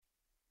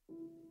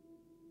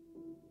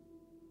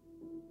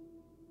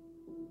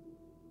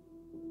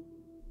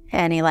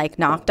and he like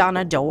knocked on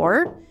a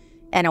door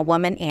and a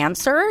woman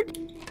answered.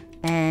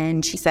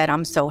 And she said,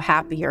 "I'm so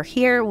happy you're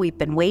here. We've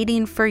been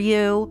waiting for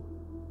you."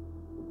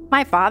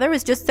 My father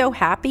was just so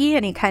happy,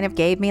 and he kind of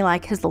gave me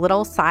like his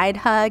little side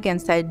hug and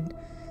said,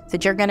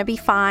 "You're going to be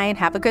fine.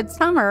 Have a good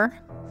summer."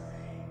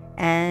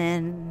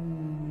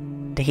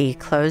 And he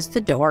closed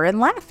the door and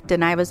left.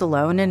 And I was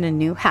alone in a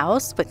new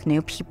house with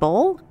new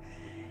people.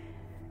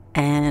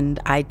 And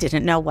I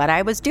didn't know what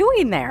I was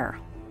doing there.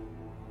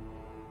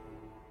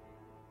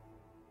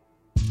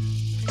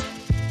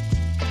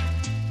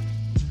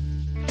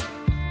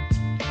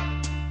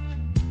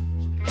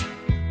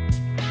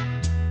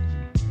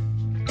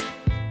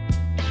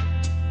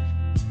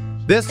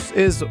 This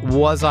is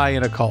Was I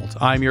in a Cult?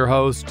 I'm your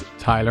host,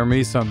 Tyler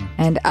Measom.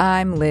 And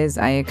I'm Liz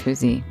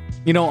Iacuzzi.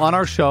 You know, on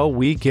our show,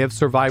 we give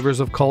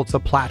survivors of cults a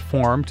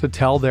platform to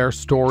tell their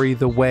story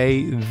the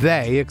way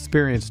they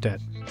experienced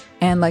it.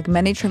 And like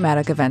many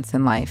traumatic events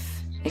in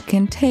life, it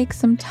can take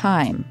some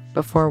time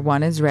before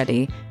one is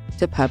ready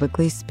to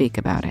publicly speak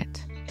about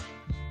it.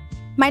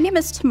 My name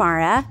is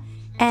Tamara,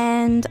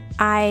 and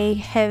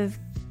I have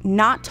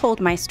not told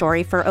my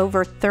story for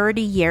over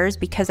 30 years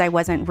because I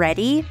wasn't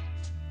ready.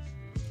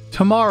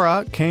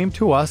 Tamara came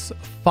to us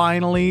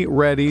finally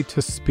ready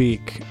to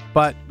speak,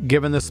 but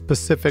given the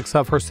specifics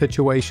of her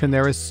situation,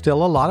 there is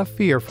still a lot of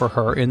fear for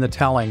her in the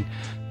telling,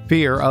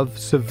 fear of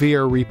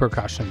severe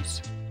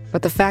repercussions.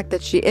 But the fact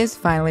that she is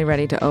finally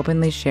ready to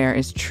openly share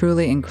is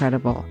truly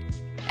incredible,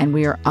 and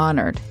we are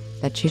honored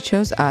that she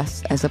chose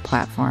us as a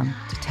platform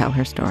to tell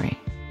her story.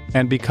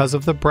 And because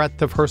of the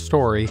breadth of her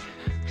story,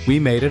 we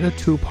made it a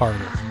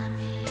two-parter.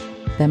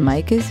 The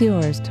mic is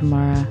yours,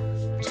 Tamara.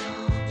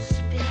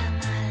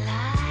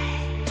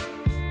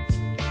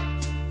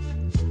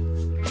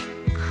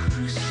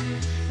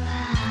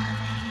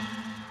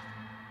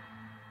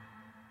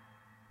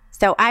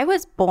 So I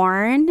was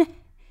born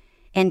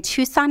in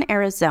Tucson,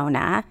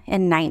 Arizona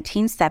in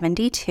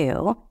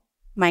 1972.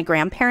 My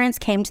grandparents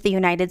came to the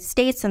United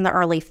States in the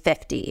early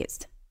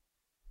 50s.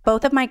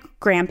 Both of my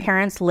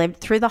grandparents lived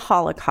through the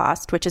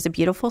Holocaust, which is a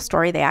beautiful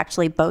story. They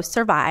actually both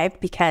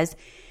survived because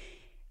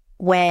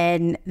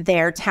when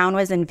their town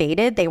was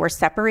invaded, they were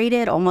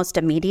separated almost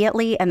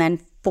immediately. And then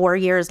 4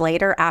 years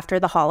later, after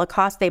the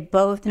Holocaust, they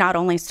both not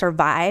only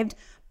survived,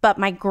 but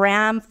my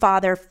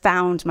grandfather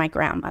found my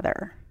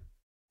grandmother.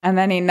 And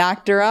then he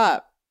knocked her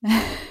up.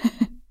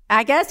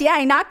 I guess, yeah,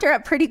 he knocked her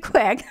up pretty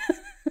quick.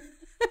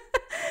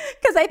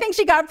 Because I think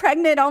she got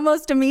pregnant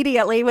almost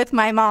immediately with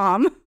my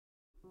mom.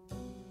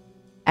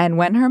 And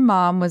when her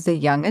mom was a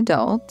young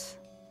adult,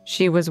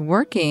 she was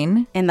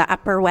working in the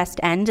Upper West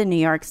End in New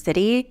York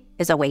City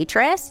as a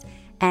waitress.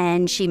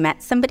 And she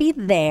met somebody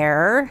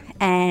there.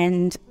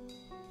 And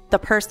the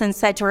person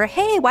said to her,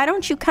 "Hey, why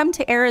don't you come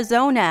to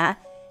Arizona?"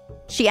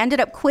 She ended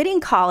up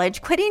quitting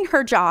college, quitting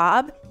her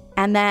job,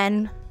 and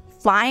then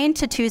flying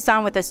to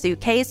Tucson with a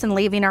suitcase and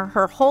leaving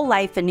her whole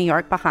life in New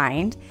York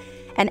behind.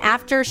 And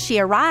after she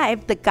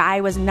arrived, the guy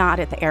was not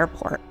at the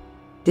airport.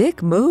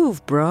 Dick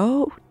move,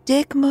 bro.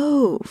 Dick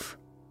move.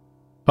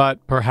 But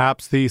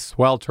perhaps the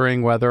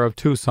sweltering weather of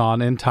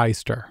Tucson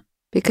enticed her.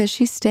 Because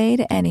she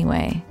stayed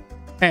anyway.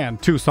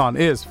 And Tucson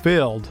is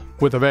filled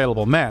with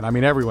available men. I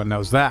mean, everyone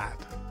knows that.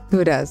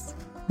 Who does?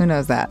 Who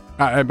knows that?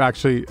 I'm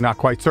actually not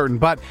quite certain,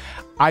 but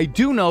I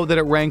do know that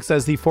it ranks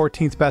as the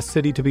 14th best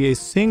city to be a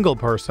single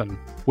person,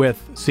 with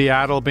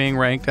Seattle being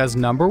ranked as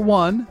number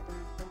 1,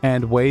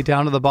 and way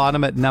down to the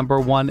bottom at number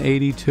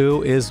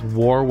 182 is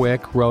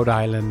Warwick, Rhode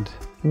Island.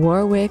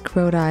 Warwick,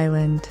 Rhode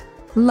Island.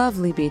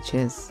 Lovely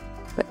beaches,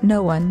 but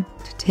no one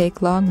to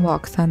take long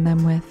walks on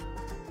them with.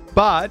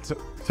 But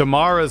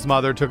Tamara's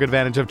mother took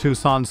advantage of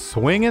Tucson's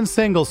swing and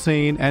single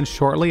scene, and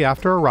shortly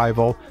after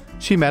arrival,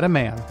 she met a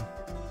man,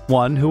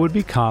 one who would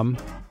become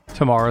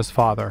Tamara's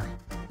father.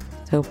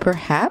 So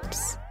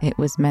perhaps it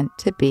was meant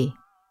to be.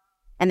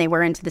 And they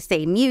were into the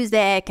same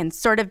music and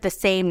sort of the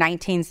same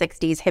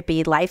 1960s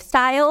hippie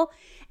lifestyle.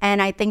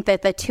 And I think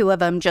that the two of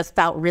them just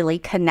felt really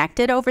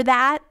connected over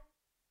that.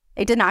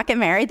 They did not get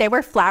married. They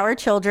were flower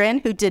children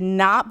who did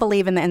not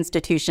believe in the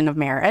institution of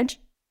marriage.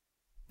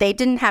 They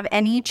didn't have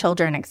any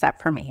children except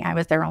for me. I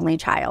was their only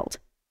child.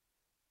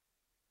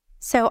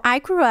 So I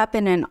grew up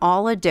in an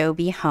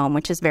all-adobe home,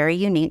 which is very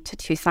unique to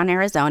Tucson,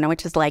 Arizona,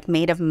 which is like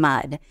made of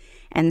mud.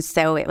 And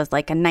so it was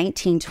like a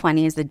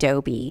 1920s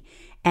adobe.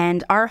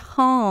 And our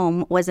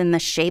home was in the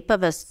shape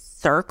of a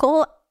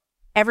circle.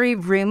 Every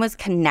room was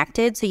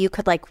connected, so you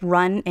could like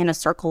run in a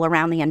circle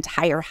around the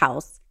entire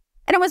house.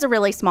 And it was a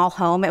really small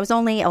home. It was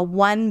only a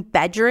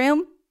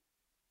 1-bedroom.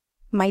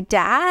 My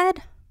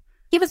dad,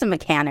 he was a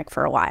mechanic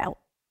for a while.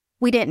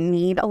 We didn't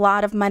need a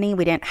lot of money.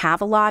 We didn't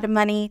have a lot of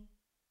money.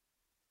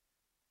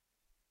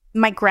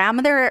 My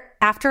grandmother,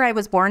 after I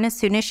was born, as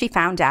soon as she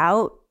found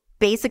out,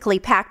 basically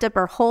packed up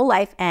her whole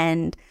life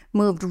and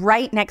moved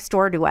right next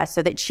door to us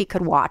so that she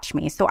could watch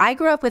me. So I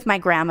grew up with my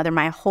grandmother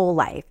my whole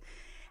life.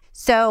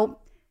 So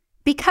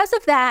because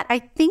of that, I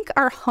think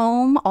our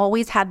home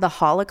always had the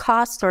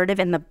Holocaust sort of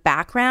in the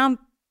background.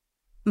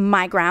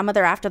 My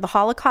grandmother after the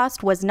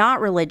Holocaust was not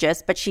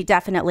religious, but she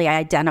definitely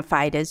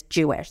identified as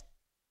Jewish.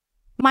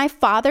 My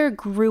father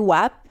grew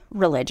up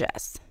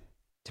religious.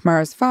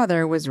 Tamara's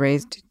father was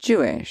raised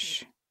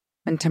Jewish.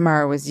 When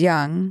Tamara was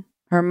young,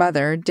 her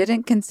mother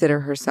didn't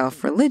consider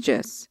herself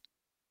religious,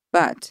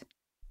 but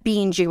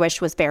being Jewish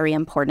was very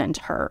important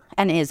to her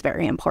and is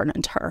very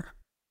important to her.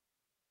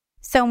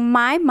 So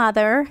my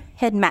mother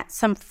had met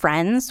some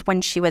friends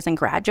when she was in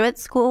graduate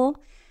school,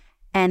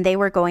 and they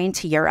were going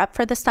to Europe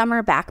for the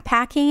summer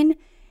backpacking.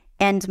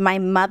 And my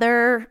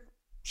mother,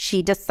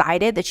 she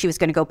decided that she was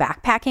going to go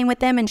backpacking with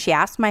them, and she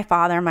asked my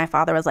father. My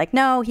father was like,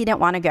 no, he didn't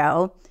want to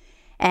go.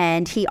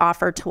 And he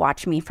offered to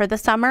watch me for the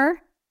summer.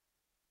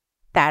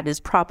 That is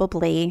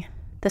probably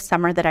the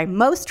summer that I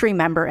most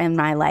remember in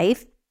my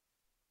life.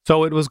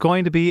 So it was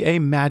going to be a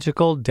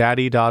magical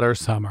daddy-daughter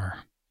summer.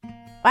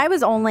 I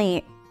was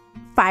only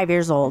 5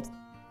 years old.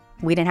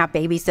 We didn't have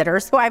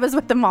babysitters, so I was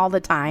with them all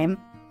the time.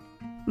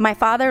 My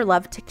father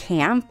loved to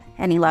camp,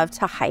 and he loved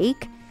to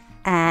hike,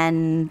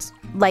 and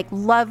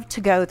loved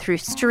to go through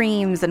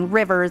streams and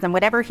rivers and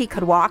whatever he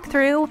could walk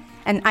through.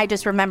 And I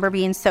just remember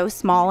being so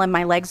small, and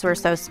my legs were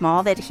so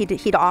small that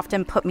he'd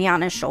often put me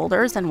on his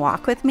shoulders and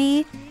walk with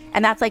me.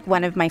 And that's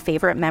one of my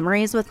favorite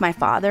memories with my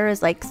father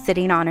is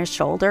sitting on his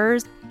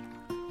shoulders.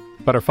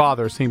 But her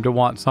father seemed to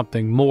want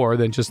something more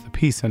than just the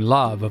peace and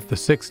love of the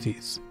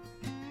 60s.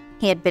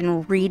 He had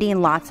been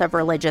reading lots of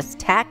religious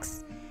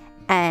texts,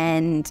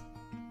 and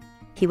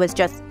he was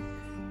just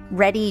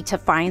ready to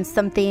find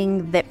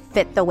something that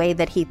fit the way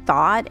that he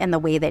thought and the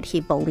way that he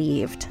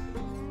believed.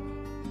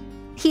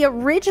 He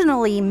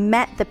originally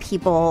met the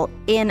people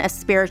in a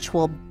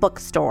spiritual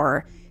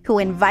bookstore who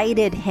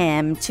invited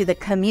him to the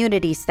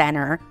community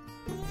center.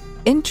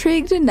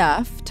 Intrigued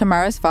enough,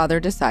 Tamara's father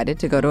decided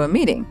to go to a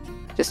meeting.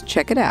 Just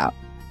check it out.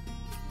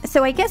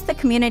 So I guess the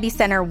community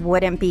center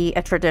wouldn't be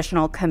a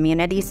traditional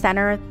community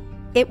center.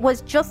 It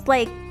was just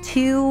like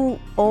two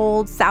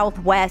old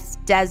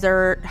Southwest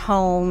desert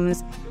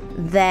homes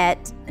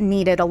that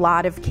needed a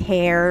lot of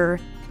care.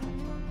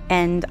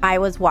 And I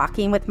was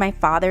walking with my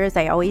father, as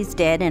I always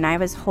did, and I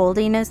was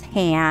holding his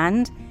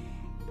hand.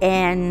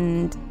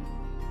 And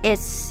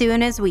as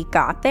soon as we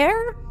got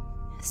there,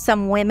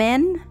 some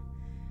women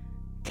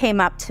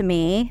came up to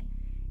me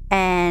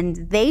and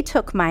they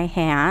took my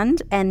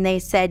hand and they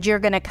said, "You're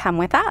going to come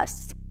with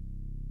us."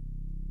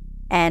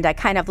 And I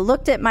kind of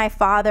looked at my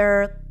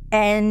father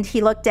and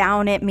he looked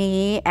down at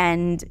me,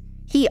 and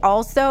he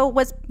also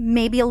was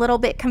maybe a little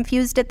bit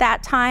confused at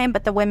that time,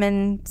 but the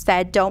women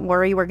said, "Don't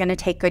worry, we're going to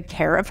take good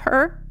care of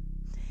her."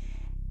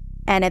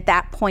 And at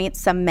that point,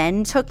 some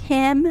men took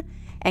him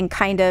and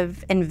kind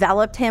of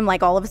enveloped him.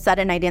 All of a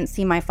sudden, I didn't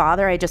see my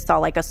father. I just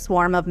saw a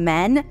swarm of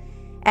men.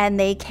 And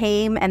they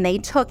came and they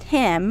took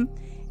him.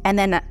 And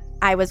then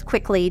I was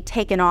quickly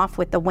taken off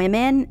with the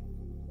women.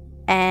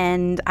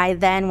 And I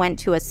then went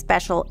to a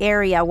special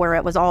area where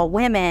it was all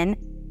women.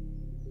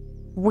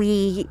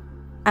 We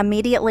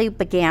immediately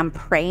began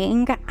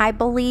praying, I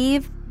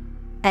believe.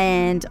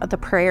 And the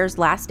prayers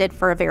lasted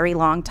for a very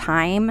long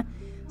time.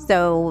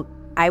 So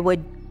I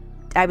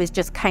was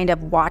just kind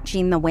of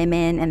watching the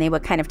women, and they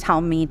would kind of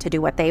tell me to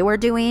do what they were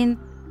doing.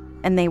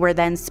 And they were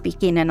then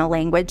speaking in a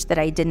language that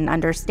I didn't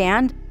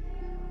understand.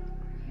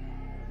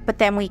 But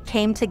then we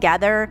came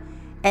together,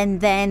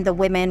 and then the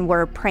women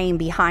were praying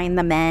behind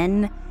the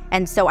men.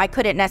 And so I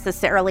couldn't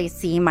necessarily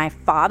see my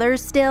father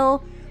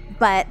still,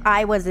 but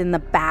I was in the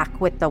back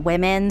with the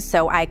women,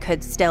 so I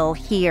could still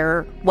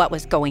hear what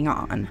was going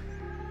on.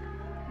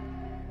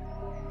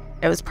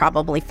 It was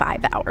probably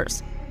 5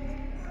 hours.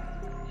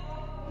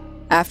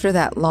 After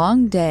that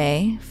long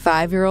day,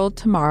 5-year-old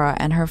Tamara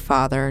and her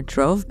father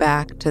drove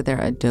back to their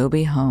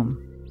adobe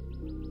home.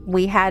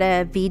 We had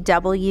a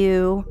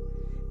VW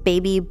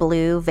baby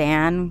blue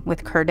van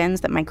with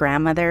curtains that my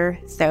grandmother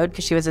sewed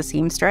because she was a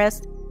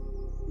seamstress.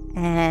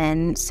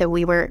 And so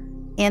we were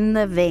in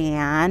the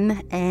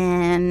van,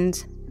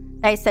 and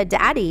I said,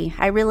 "Daddy,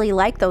 I really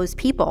like those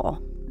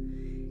people."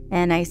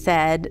 And I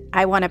said,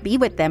 "I want to be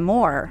with them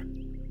more."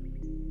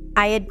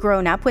 I had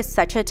grown up with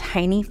such a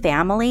tiny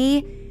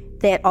family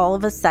that all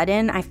of a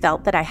sudden I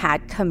felt that I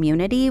had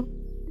community,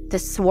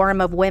 this swarm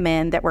of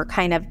women that were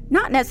kind of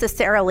not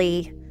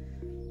necessarily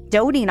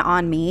doting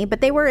on me,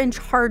 but they were in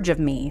charge of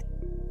me.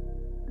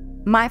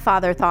 My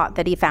father thought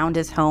that he found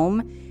his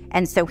home,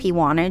 and so he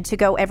wanted to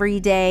go every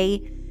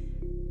day.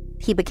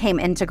 He became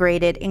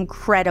integrated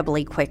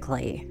incredibly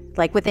quickly,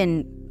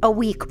 within a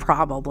week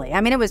probably. I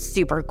mean, it was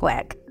super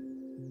quick.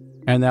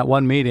 And that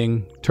one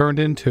meeting turned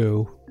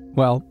into,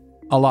 well,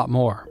 a lot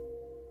more.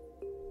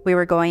 We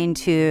were going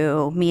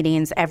to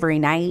meetings every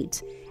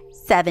night,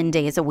 7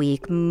 days a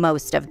week,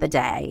 most of the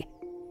day.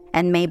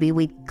 And maybe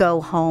we'd go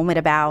home at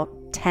about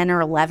 10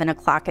 or 11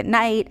 o'clock at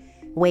night,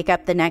 wake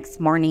up the next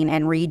morning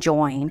and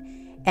rejoin.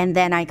 And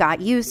then I got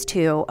used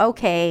to,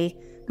 okay,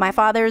 my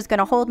father's going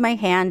to hold my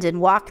hand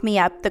and walk me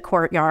up the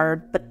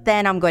courtyard, but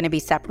then I'm going to be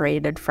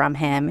separated from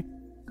him.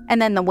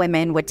 And then the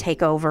women would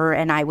take over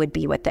and I would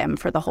be with them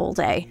for the whole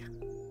day.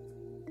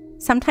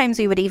 Sometimes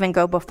we would even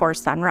go before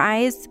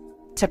sunrise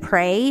to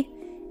pray,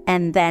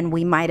 and then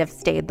we might have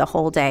stayed the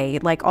whole day,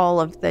 all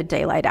of the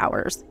daylight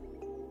hours.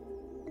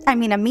 I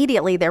mean,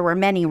 immediately there were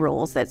many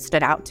rules that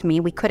stood out to me.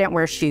 We couldn't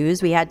wear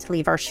shoes. We had to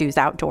leave our shoes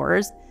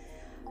outdoors.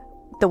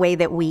 The way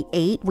that we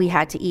ate, we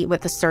had to eat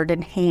with a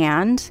certain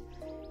hand.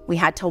 We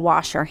had to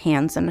wash our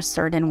hands in a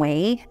certain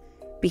way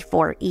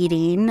before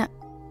eating.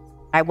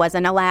 I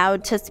wasn't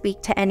allowed to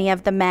speak to any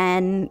of the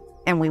men,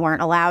 and we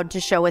weren't allowed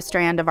to show a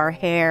strand of our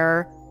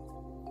hair.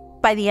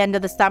 By the end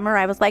of the summer,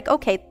 I was like,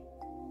 okay,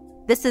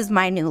 this is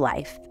my new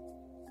life.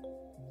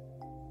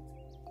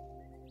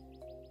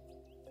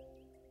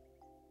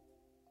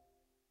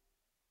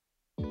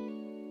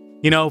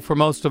 You know, for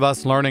most of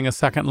us, learning a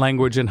second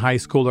language in high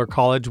school or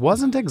college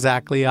wasn't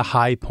exactly a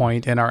high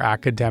point in our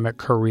academic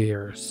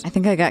careers. I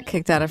think I got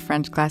kicked out of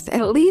French class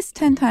at least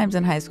 10 times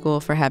in high school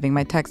for having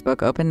my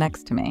textbook open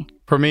next to me.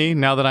 For me,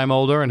 now that I'm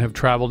older and have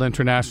traveled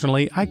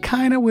internationally, I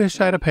kind of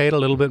wish I'd have paid a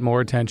little bit more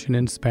attention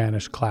in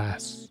Spanish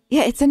class.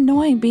 Yeah, it's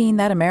annoying being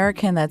that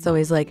American that's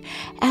always like,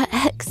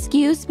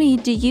 excuse me,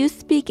 do you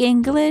speak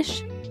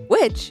English?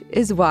 Which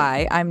is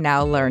why I'm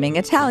now learning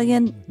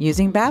Italian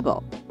using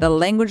Babbel, the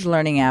language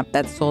learning app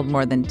that's sold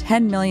more than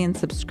 10 million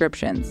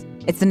subscriptions.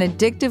 It's an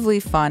addictively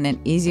fun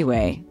and easy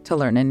way to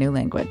learn a new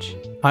language.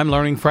 I'm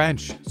learning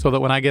French so that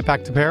when I get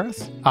back to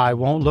Paris, I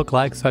won't look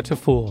like such a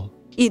fool.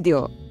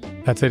 Idiot.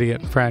 That's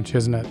idiot in French,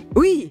 isn't it?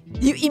 Oui,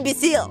 you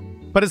imbecile.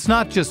 But it's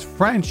not just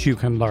French you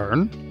can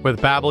learn. With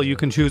Babbel, you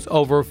can choose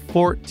over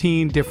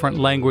 14 different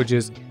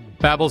languages.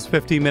 Babbel's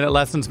 15-minute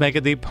lessons make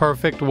it the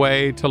perfect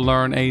way to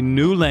learn a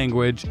new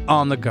language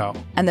on the go.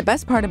 And the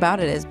best part about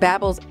it is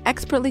Babbel's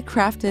expertly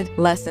crafted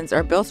lessons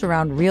are built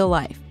around real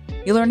life.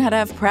 You learn how to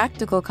have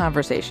practical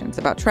conversations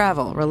about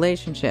travel,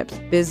 relationships,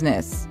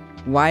 business.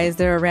 Why is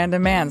there a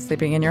random man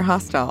sleeping in your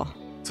hostel?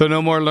 So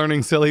no more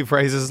learning silly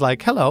phrases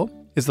like, hello,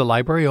 is the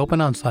library open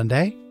on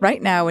Sunday?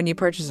 Right now, when you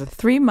purchase a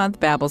 3-month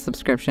Babbel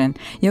subscription,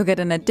 you'll get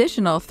an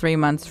additional 3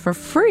 months for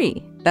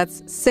free.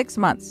 That's 6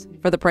 months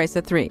for the price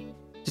of 3.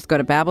 Just go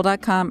to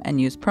Babbel.com and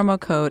use promo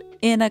code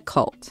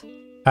INACULT.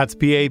 That's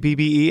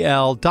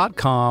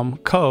BABBEL.com,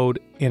 code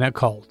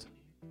INACULT.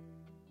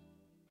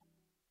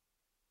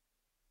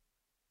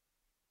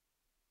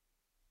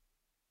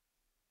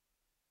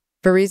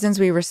 For reasons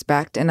we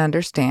respect and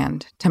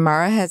understand,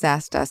 Tamara has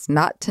asked us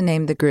not to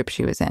name the group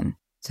she was in,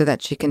 so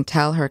that she can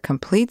tell her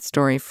complete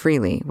story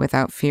freely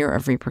without fear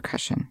of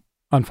repercussion.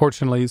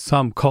 Unfortunately,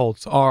 some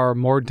cults are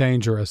more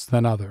dangerous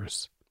than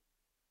others.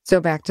 So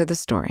back to the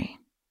story.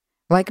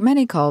 Like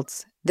many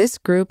cults, this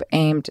group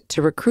aimed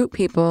to recruit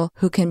people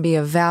who can be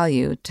of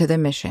value to the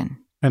mission.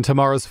 And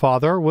Tamara's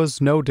father was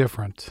no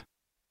different.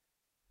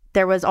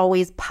 There was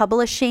always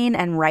publishing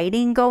and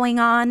writing going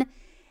on,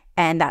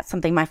 and that's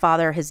something my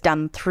father has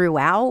done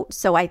throughout.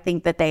 So I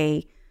think that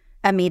they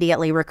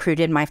immediately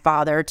recruited my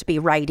father to be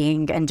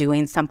writing and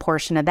doing some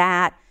portion of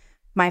that.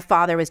 My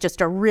father was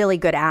just a really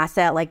good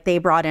asset. Like, they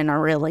brought in a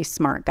really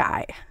smart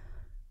guy.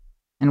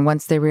 And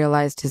once they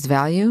realized his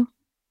value,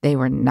 they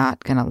were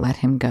not going to let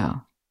him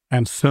go.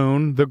 And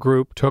soon the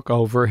group took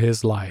over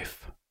his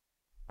life.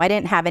 I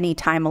didn't have any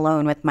time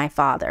alone with my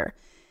father.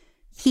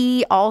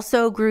 He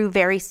also grew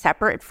very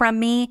separate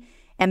from me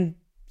and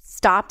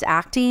stopped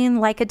acting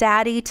like a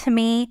daddy to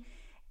me.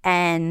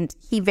 And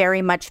he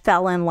very much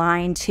fell in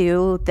line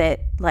too,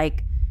 that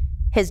like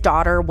his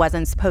daughter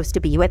wasn't supposed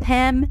to be with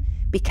him,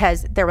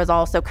 because there was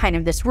also kind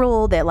of this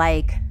rule that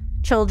like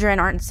children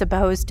aren't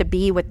supposed to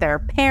be with their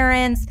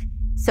parents.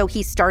 So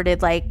he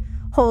started like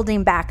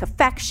holding back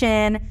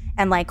affection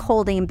and like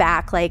holding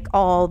back like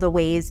all the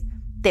ways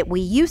that we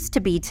used to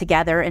be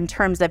together in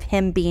terms of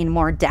him being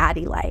more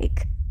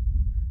daddy-like.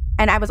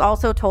 And I was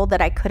also told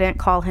that I couldn't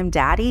call him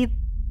daddy.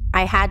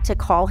 I had to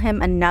call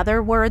him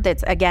another word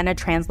that's, again, a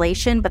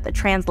translation, but the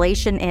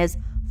translation is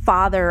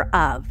father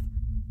of.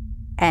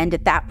 And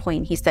at that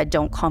point, he said,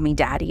 don't call me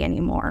daddy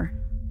anymore.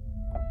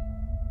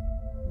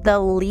 The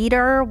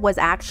leader was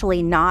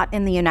actually not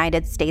in the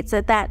United States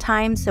at that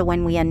time. So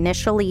when we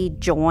initially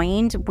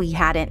joined, we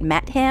hadn't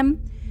met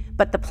him.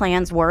 But the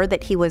plans were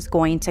that he was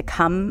going to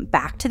come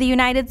back to the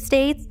United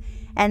States.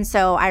 And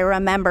so I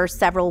remember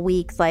several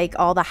weeks, like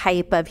all the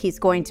hype of he's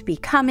going to be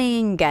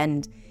coming.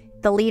 And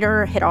the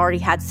leader had already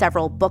had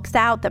several books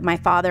out that my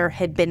father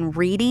had been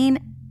reading.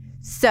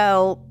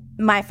 So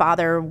my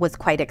father was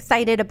quite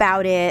excited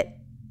about it.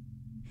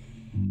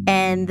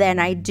 And then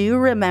I do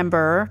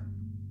remember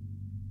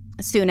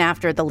soon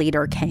after the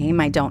leader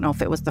came, I don't know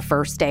if it was the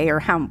first day or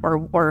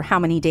how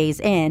many days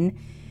in,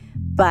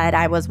 but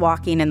I was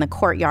walking in the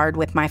courtyard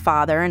with my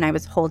father, and I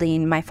was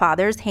holding my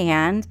father's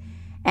hand,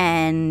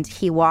 and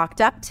he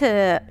walked up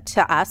to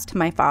us, to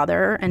my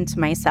father and to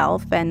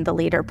myself, and the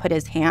leader put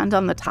his hand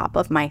on the top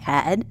of my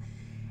head,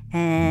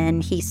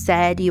 and he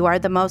said, "You are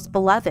the most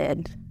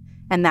beloved,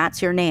 and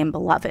that's your name,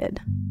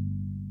 beloved."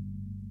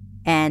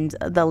 And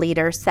the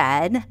leader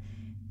said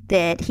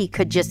that he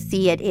could just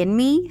see it in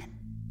me,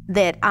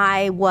 that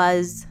I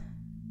was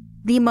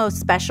the most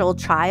special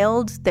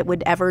child that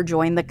would ever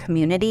join the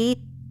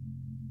community.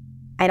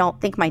 I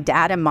don't think my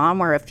dad and mom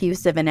were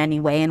effusive in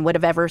any way and would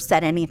have ever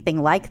said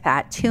anything like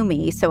that to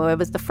me. So it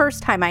was the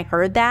first time I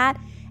heard that.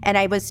 And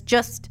I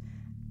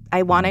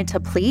wanted to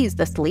please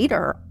this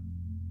leader.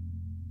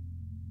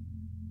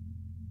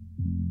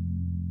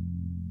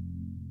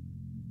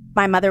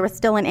 My mother was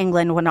still in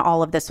England when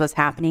all of this was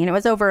happening. It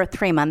was over a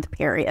 3-month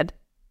period.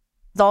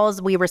 All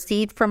we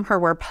received from her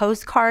were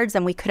postcards,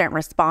 and we couldn't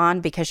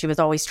respond because she was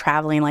always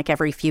traveling like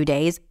every few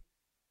days.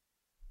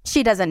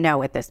 She doesn't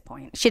know at this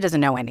point. She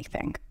doesn't know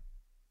anything.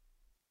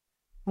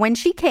 When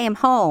she came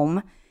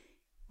home,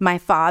 my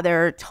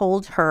father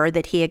told her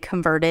that he had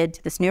converted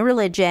to this new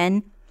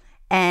religion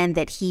and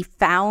that he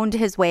found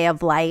his way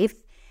of life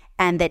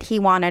and that he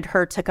wanted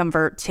her to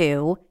convert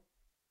too.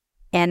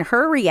 And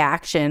her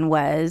reaction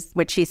was,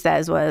 which she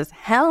says was,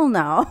 hell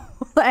no.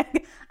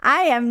 Like,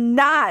 I am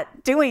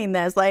not doing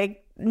this.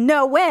 Like,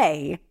 no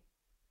way.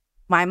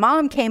 My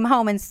mom came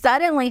home and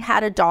suddenly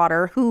had a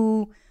daughter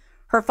who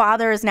her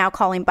father is now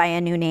calling by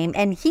a new name,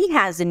 and he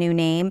has a new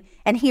name,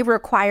 and he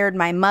required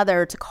my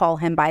mother to call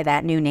him by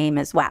that new name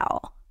as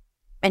well.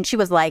 And she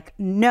was like,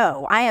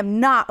 no, I am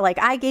not. Like,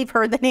 I gave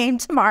her the name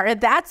Tamara.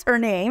 That's her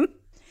name.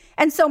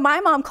 And so my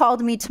mom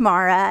called me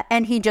Tamara,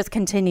 and he just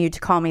continued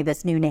to call me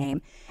this new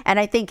name. And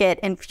I think it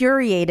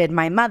infuriated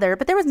my mother,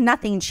 but there was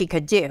nothing she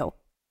could do.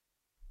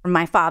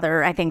 My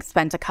father, I think,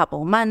 spent a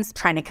couple months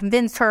trying to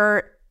convince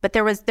her, but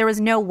there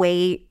was no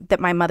way that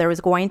my mother was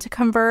going to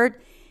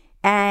convert.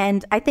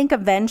 And I think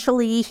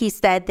eventually he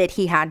said that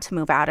he had to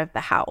move out of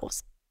the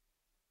house.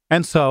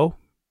 And so,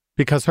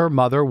 because her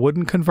mother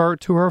wouldn't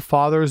convert to her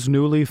father's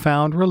newly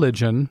found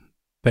religion,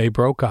 they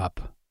broke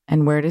up.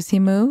 And where does he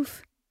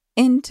move?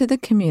 Into the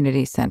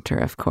community center,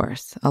 of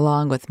course,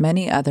 along with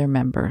many other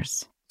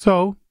members.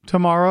 So,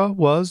 Tamara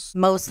was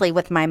mostly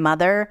with my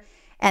mother,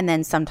 and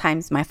then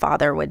sometimes my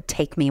father would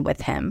take me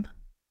with him.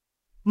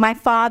 My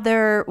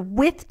father,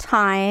 with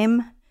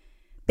time,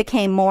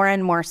 became more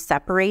and more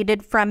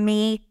separated from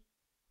me.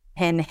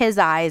 In his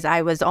eyes,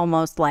 I was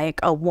almost like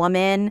a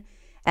woman,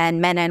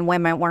 and men and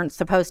women weren't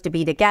supposed to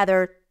be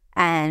together.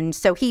 And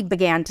so he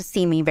began to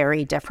see me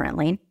very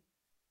differently.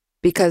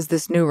 Because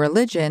this new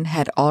religion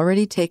had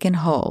already taken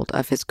hold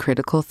of his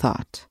critical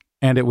thought.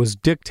 And it was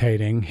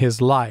dictating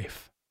his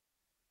life.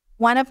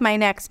 One of my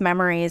next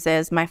memories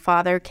is my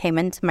father came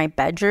into my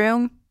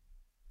bedroom,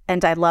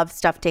 and I love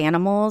stuffed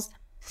animals.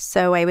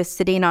 So I was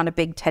sitting on a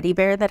big teddy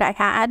bear that I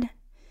had,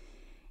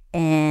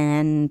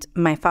 and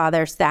my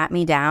father sat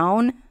me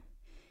down,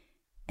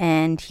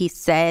 and he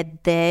said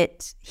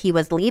that he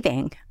was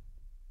leaving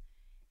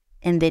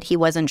and that he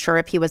wasn't sure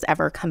if he was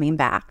ever coming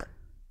back.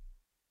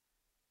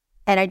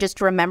 And I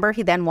just remember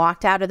he then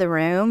walked out of the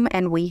room,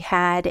 and we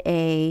had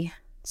a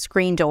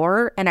screen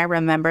door, and I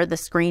remember the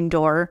screen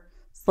door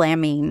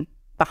slamming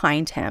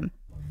behind him.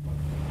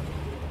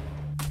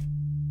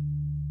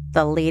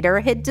 The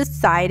leader had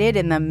decided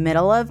in the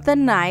middle of the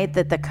night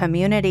that the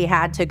community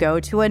had to go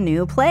to a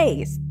new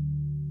place.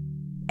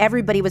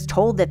 Everybody was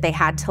told that they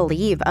had to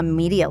leave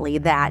immediately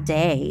that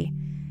day.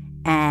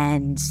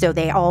 And so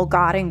they all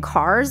got in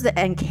cars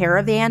and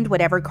caravaned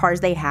whatever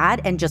cars they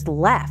had and just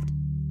left.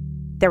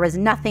 There was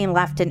nothing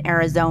left in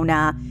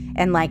Arizona,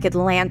 and like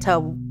Atlanta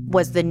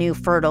was the new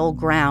fertile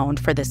ground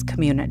for this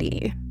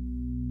community.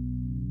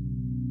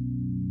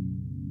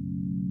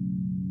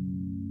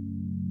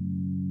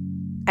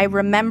 I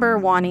remember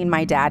wanting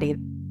my daddy.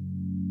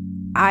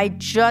 I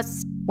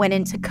just went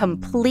into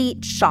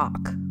complete shock.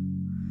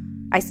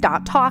 I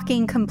stopped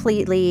talking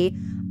completely.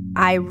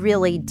 I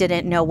really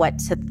didn't know what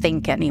to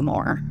think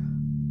anymore.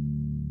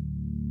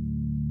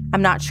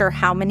 I'm not sure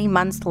how many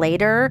months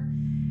later,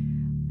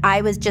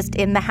 I was just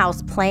in the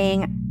house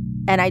playing,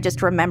 and I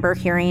just remember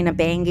hearing a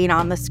banging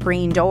on the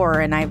screen door,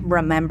 and I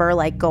remember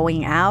like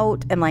going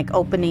out and like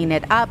opening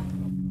it up,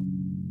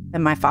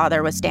 and my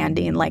father was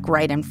standing like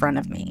right in front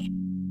of me.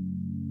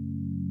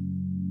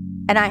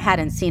 And I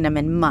hadn't seen him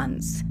in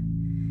months.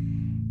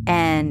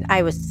 And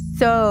I was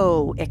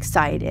so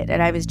excited,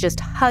 and I was just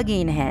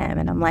hugging him,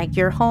 and I'm like,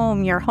 you're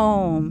home, you're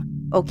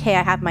home. Okay,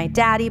 I have my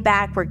daddy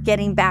back. We're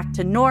getting back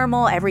to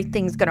normal.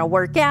 Everything's gonna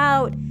work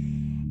out.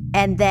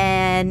 And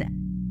then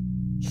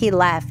he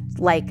left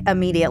like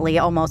immediately,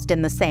 almost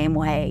in the same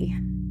way.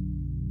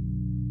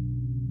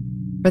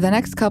 For the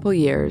next couple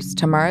years,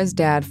 Tamara's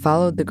dad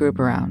followed the group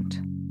around.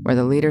 Where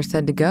the leader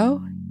said to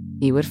go,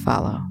 he would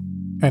follow.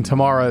 And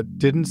Tamara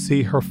didn't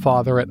see her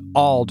father at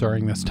all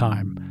during this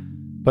time.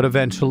 But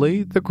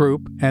eventually, the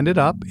group ended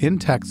up in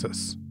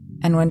Texas.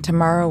 And when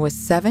Tamara was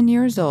 7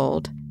 years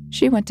old,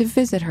 she went to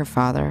visit her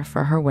father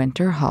for her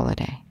winter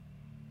holiday.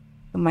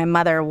 My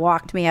mother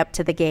walked me up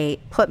to the gate,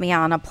 put me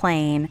on a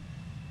plane.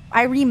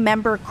 I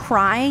remember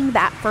crying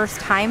that first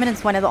time, and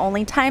it's one of the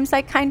only times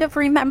I kind of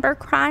remember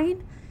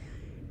crying.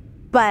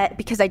 But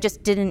because I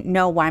just didn't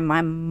know why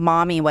my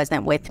mommy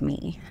wasn't with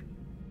me.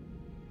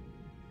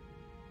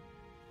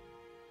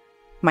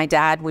 My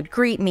dad would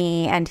greet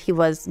me, and he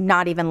was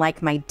not even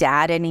like my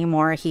dad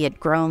anymore. He had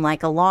grown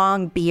like a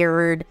long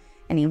beard,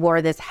 and he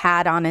wore this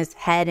hat on his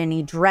head, and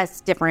he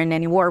dressed different,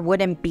 and he wore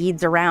wooden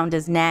beads around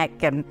his neck,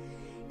 and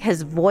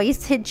his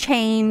voice had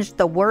changed.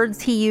 The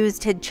words he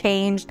used had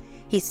changed.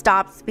 He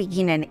stopped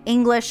speaking in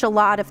English a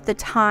lot of the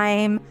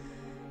time.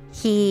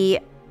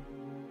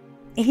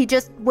 He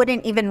just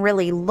wouldn't even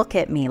really look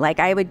at me. Like,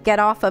 I would get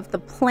off of the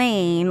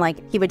plane,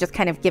 like he would just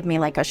kind of give me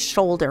like a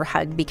shoulder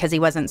hug because he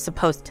wasn't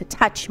supposed to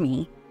touch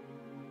me.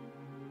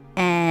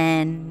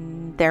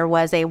 there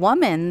was a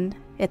woman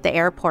at the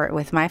airport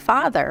with my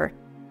father.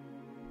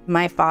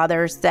 My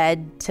father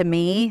said to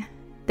me,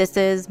 "This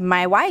is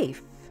my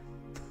wife.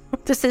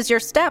 This is your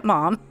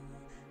stepmom."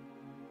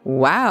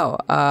 Wow.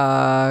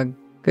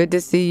 Good to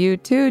see you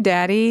too,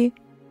 Daddy.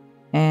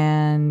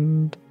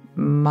 And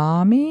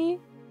Mommy?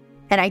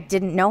 And I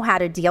didn't know how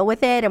to deal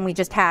with it. And we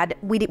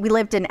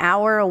lived an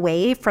hour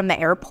away from the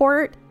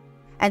airport.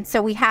 And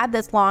so we had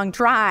this long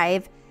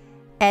drive.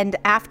 And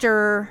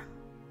after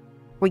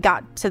we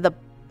got to the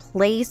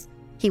place,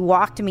 he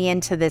walked me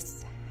into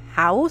this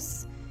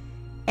house,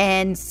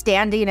 and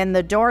standing in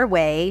the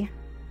doorway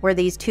were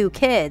these two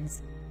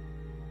kids.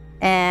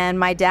 And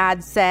my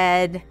dad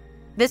said,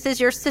 "This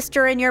is your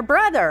sister and your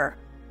brother."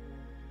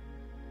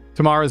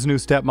 Tamara's new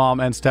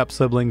stepmom and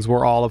step-siblings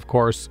were all, of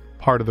course,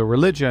 part of the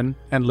religion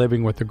and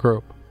living with the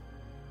group.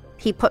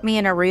 He put me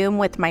in a room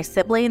with my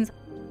siblings.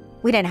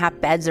 We didn't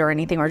have beds or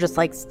anything. We were just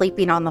like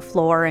sleeping on the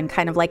floor in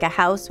kind of like a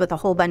house with a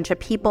whole bunch of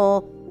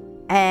people.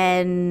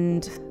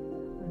 And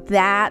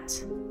that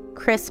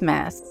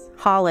Christmas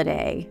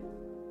holiday,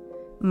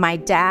 my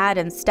dad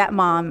and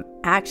stepmom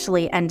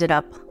actually ended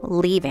up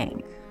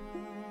leaving.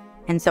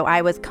 And so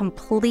I was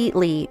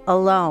completely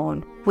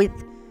alone with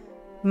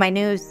my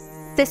new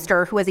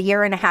sister, who was a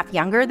year and a half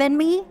younger than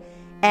me,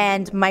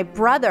 and my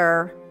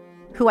brother,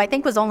 who I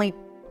think was only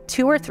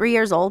 2 or 3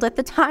 years old at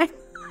the time.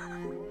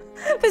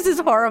 This is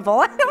horrible.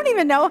 I don't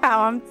even know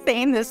how I'm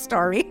saying this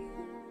story.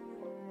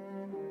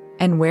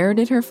 And where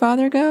did her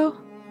father go?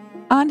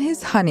 On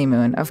his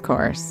honeymoon, of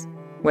course,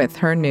 with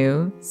her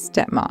new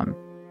stepmom.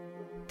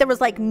 There was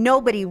like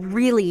nobody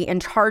really in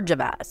charge of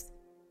us.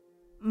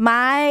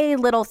 My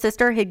little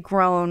sister had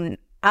grown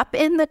up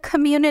in the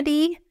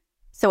community,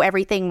 so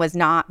everything was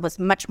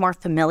much more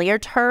familiar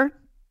to her.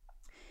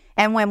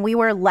 And when we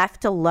were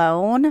left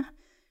alone,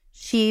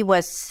 she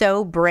was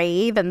so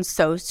brave and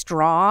so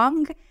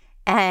strong.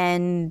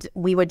 And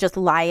we would just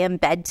lie in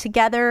bed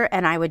together,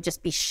 and I would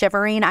just be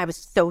shivering. I was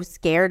so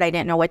scared. I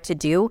didn't know what to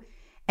do.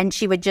 And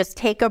she would just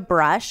take a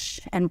brush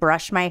and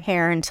brush my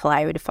hair until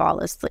I would fall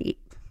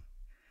asleep.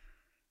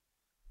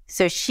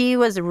 So she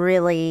was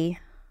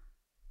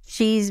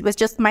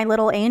just my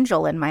little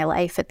angel in my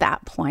life at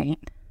that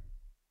point.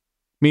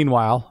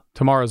 Meanwhile,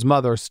 Tamara's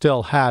mother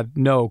still had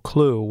no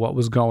clue what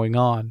was going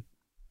on.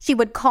 She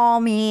would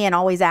call me and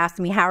always ask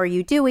me, "How are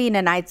you doing?"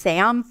 And I'd say,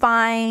 "I'm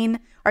fine.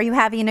 Are you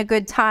having a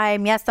good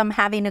time?" "Yes, I'm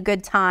having a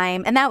good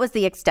time." And that was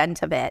the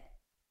extent of it.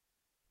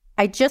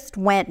 I just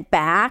went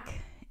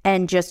back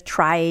and just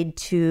tried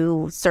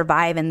to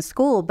survive in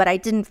school, but I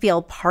didn't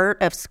feel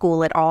part of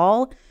school at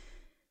all.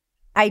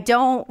 I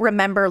don't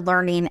remember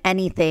learning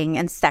anything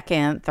in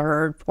 2nd,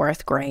 3rd,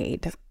 4th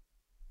grade.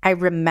 I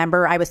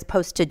remember I was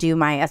supposed to do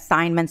my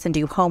assignments and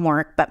do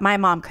homework, but my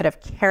mom could have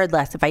cared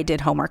less if I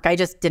did homework. I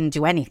just didn't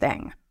do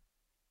anything.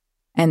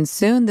 And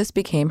soon this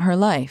became her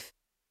life,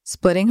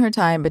 splitting her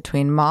time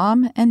between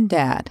mom and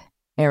dad,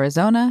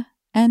 Arizona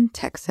and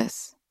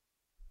Texas.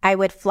 I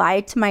would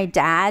fly to my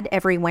dad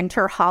every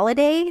winter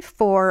holiday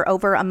for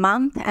over a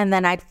month, and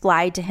then I'd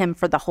fly to him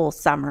for the whole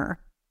summer.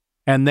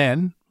 And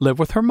then live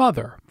with her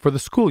mother for the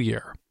school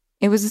year.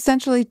 It was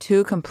essentially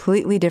 2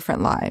 completely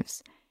different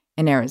lives.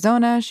 In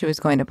Arizona, she was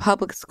going to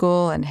public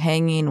school and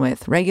hanging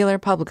with regular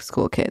public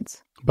school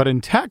kids. But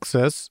in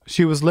Texas,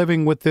 she was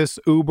living with this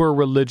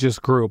uber-religious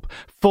group,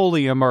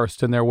 fully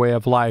immersed in their way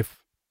of life.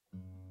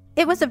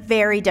 It was a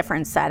very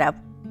different setup.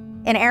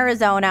 In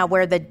Arizona,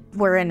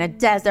 we're in a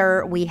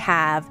desert, we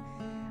have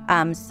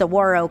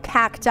saguaro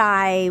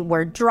cacti,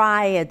 we're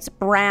dry, it's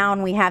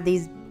brown, we have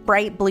these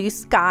bright blue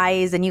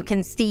skies, and you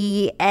can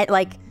see at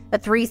like a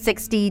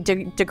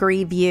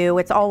 360-degree view.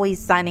 It's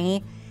always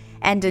sunny.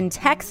 And in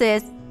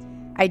Texas,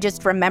 I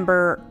just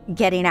remember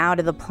getting out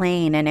of the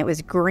plane, and it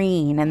was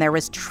green, and there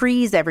was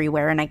trees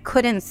everywhere, and I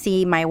couldn't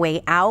see my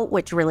way out,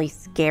 which really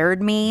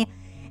scared me.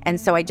 And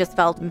so I just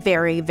felt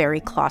very, very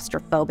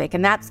claustrophobic.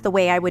 And that's the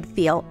way I would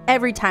feel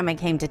every time I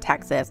came to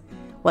Texas,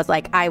 was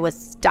like I was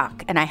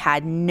stuck and I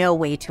had no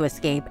way to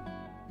escape.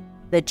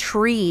 The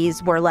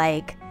trees were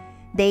like,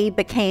 they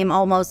became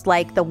almost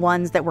like the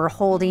ones that were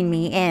holding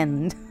me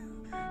in.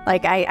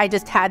 Like I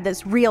just had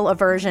this real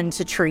aversion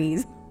to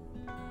trees.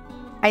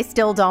 I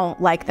still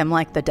don't like them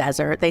like the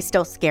desert. They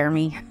still scare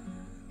me.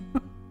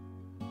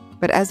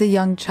 But as a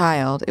young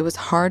child, it was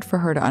hard for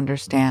her to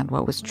understand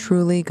what was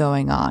truly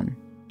going on.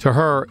 To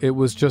her, it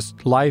was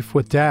just life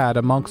with Dad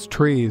amongst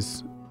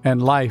trees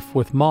and life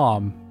with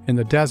Mom in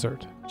the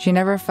desert. She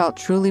never felt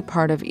truly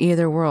part of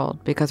either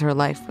world because her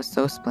life was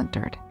so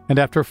splintered. And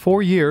after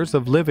 4 years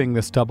of living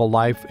this double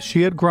life,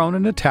 she had grown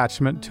an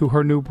attachment to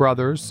her new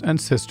brothers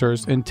and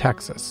sisters in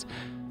Texas.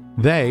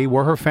 They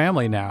were her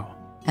family now.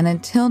 And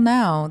until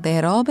now, they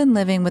had all been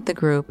living with the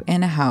group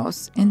in a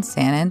house in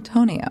San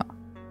Antonio.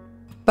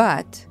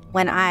 But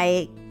when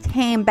I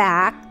came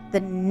back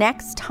the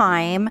next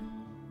time,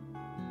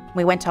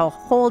 we went to a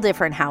whole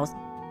different house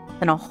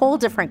in a whole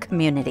different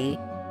community.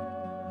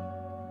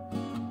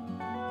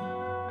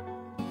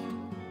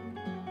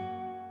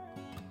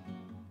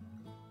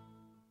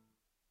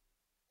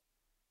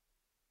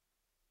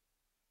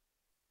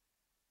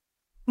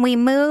 We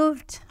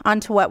moved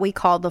onto what we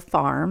called the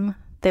farm.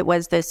 That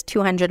was this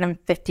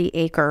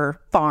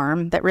 250-acre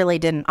farm that really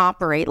didn't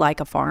operate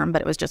like a farm,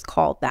 but it was just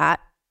called that.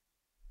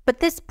 But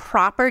this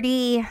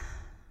property,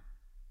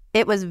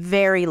 it was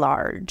very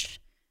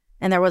large,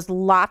 and there was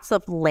lots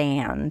of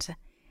land,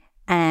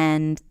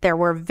 and there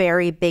were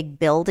very big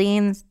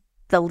buildings.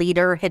 The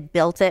leader had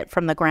built it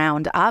from the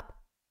ground up.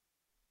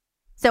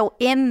 So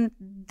in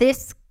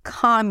this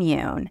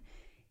commune,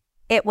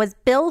 it was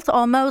built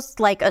almost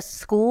like a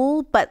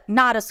school, but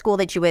not a school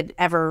that you would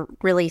ever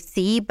really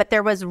see. But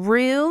there was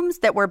rooms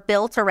that were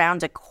built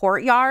around a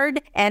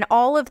courtyard, and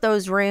all of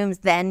those rooms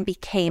then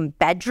became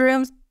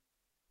bedrooms.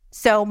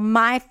 So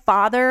my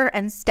father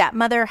and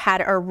stepmother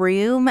had a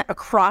room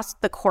across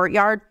the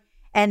courtyard,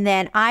 and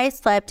then I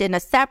slept in a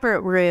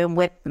separate room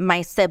with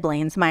my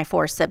siblings, my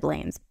 4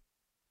 siblings.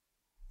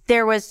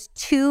 There was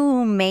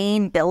 2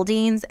 main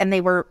buildings, and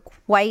they were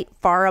quite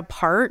far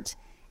apart.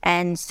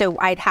 And so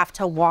I'd have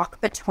to walk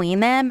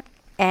between them,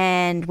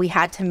 and we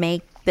had to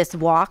make this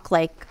walk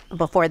like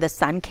before the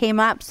sun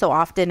came up, so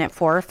often at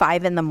 4 or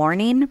 5 in the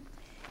morning.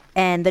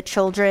 And the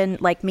children,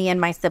 like me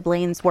and my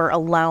siblings, were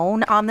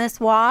alone on this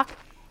walk,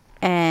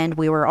 and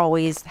we were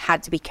always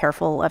had to be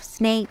careful of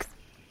snakes,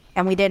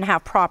 and we didn't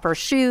have proper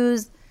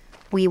shoes.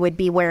 We would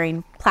be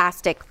wearing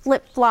plastic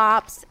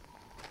flip-flops.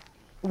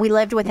 We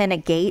lived within a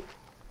gate.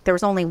 There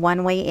was only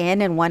one way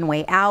in and one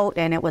way out,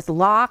 and it was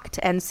locked,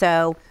 and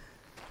so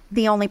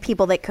the only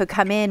people that could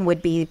come in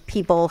would be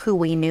people who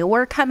we knew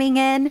were coming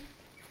in.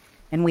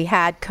 And we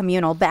had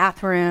communal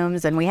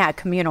bathrooms, and we had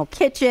communal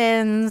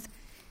kitchens,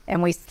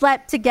 and we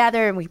slept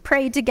together, and we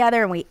prayed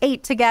together, and we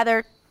ate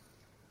together.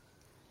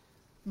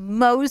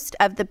 Most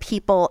of the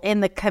people in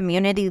the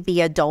community,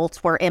 the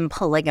adults, were in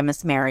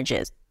polygamous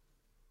marriages.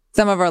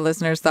 Some of our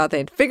listeners thought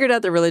they'd figured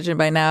out the religion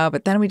by now,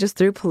 but then we just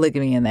threw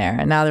polygamy in there.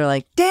 And now they're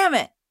like, damn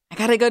it, I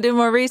got to go do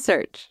more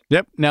research.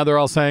 Yep. Now they're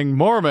all saying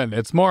Mormon.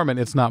 It's Mormon.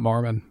 It's not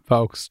Mormon,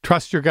 folks.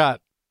 Trust your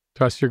gut.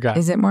 Trust your gut.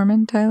 Is it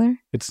Mormon, Tyler?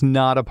 It's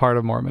not a part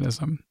of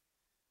Mormonism.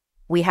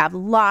 We have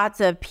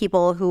lots of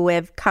people who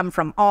have come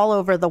from all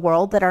over the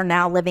world that are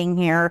now living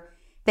here.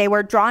 They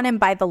were drawn in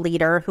by the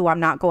leader, who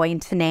I'm not going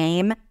to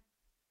name.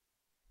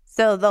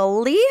 So the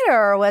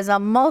leader was a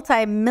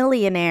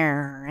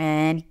multimillionaire,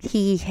 and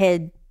he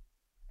had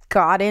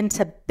got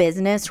into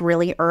business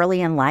really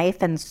early in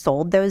life and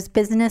sold those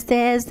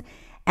businesses,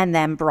 and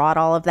then brought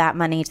all of that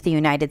money to the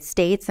United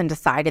States and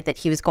decided that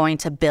he was going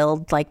to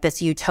build like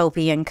this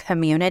utopian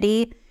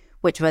community,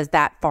 which was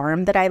that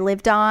farm that I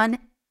lived on.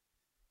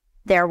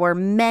 There were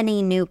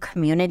many new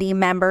community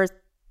members,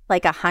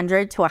 like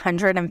 100 to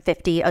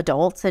 150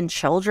 adults and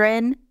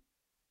children.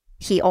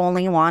 He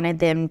only wanted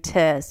them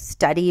to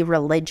study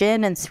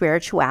religion and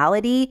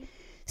spirituality.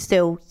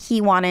 So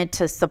he wanted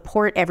to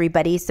support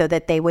everybody so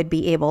that they would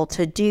be able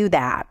to do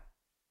that.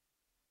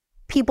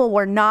 People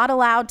were not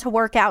allowed to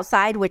work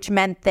outside, which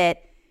meant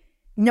that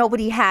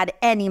nobody had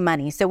any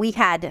money. So we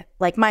had,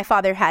 like my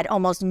father had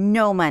almost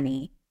no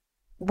money.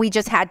 We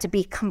just had to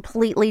be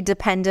completely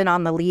dependent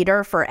on the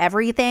leader for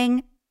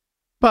everything.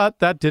 But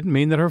that didn't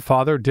mean that her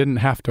father didn't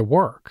have to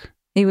work.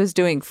 He was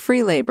doing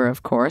free labor,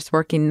 of course,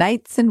 working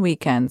nights and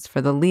weekends for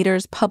the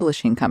leader's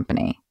publishing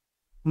company.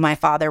 My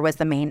father was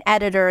the main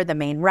editor, the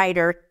main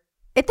writer.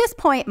 At this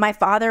point, my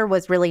father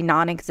was really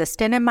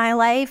non-existent in my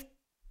life.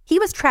 He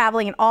was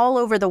traveling all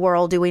over the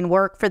world doing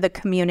work for the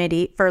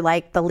community, for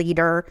like the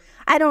leader.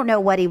 I don't know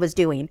what he was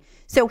doing.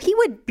 So he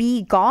would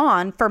be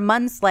gone for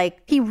months.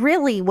 Like he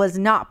really was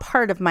not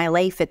part of my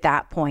life at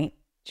that point.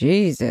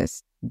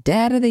 Jesus,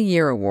 Dad of the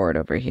Year award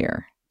over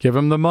here. Give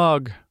him the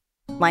mug.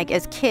 Like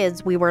as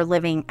kids, we were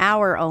living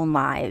our own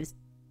lives.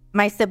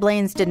 My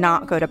siblings did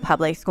not go to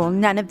public school.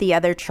 None of the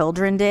other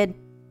children did.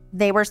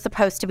 They were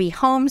supposed to be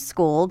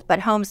homeschooled, but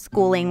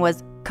homeschooling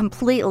was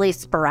completely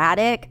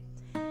sporadic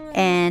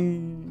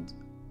and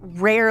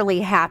rarely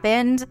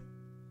happened.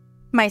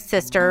 My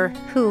sister,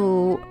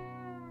 who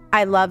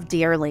I love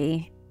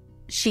dearly,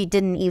 she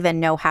didn't even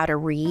know how to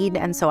read.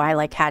 And so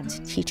I had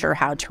to teach her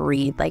how to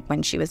read,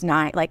 when she was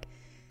 9.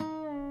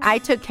 I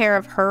took care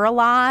of her a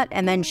lot,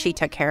 and then she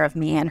took care of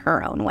me in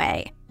her own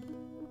way.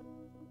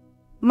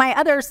 My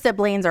other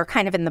siblings are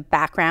kind of in the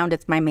background.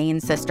 It's my main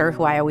sister,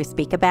 who I always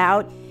speak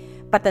about.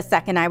 But the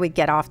second I would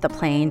get off the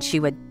plane, she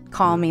would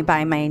call me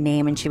by my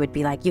name, and she would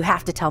be like, "You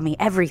have to tell me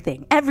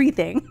everything,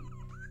 everything."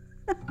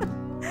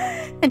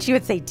 And she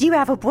would say, "Do you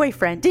have a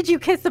boyfriend? Did you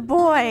kiss a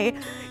boy?"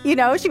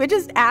 She would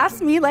just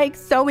ask me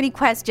so many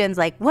questions,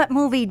 like, "What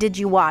movie did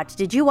you watch?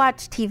 Did you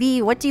watch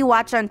TV? What do you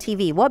watch on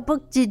TV? What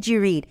book did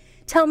you read?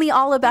 Tell me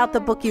all about the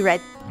book you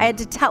read." I had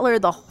to tell her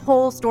the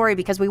whole story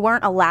because we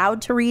weren't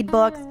allowed to read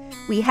books.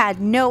 We had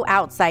no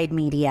outside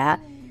media.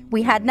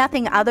 We had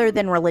nothing other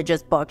than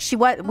religious books.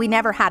 We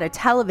never had a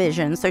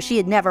television, so she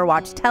had never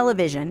watched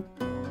television.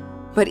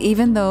 But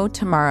even though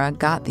Tamara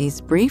got these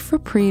brief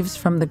reprieves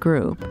from the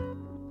group,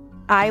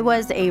 I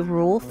was a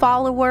rule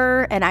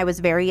follower, and I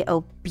was very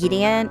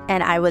obedient,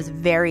 and I was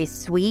very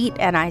sweet,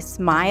 and I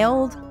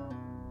smiled.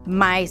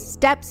 My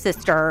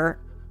stepsister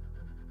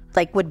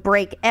like would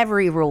break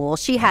every rule.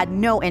 She had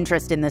no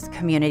interest in this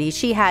community.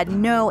 She had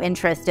no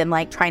interest in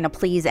like trying to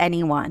please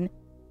anyone.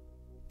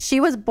 She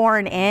was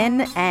born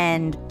in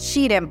and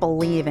she didn't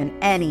believe in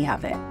any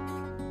of it.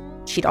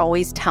 She'd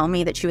always tell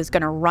me that she was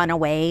going to run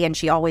away, and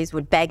she always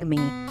would beg me,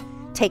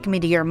 take me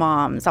to your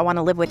mom's. I want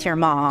to live with your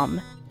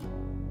mom.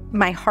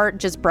 My heart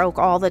just broke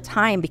all the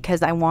time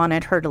because I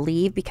wanted her to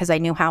leave, because I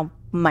knew how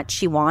much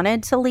she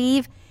wanted to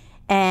leave.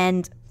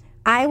 And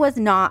I was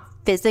not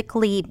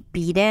physically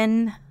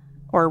beaten,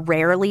 or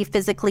rarely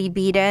physically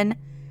beaten,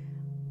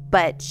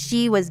 but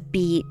she was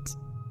beat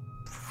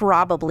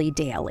probably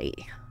daily,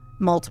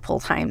 multiple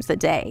times a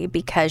day,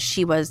 because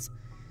she was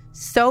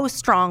so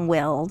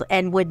strong-willed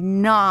and would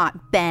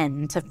not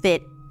bend to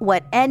fit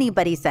what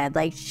anybody said.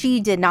 Like,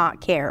 she did not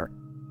care.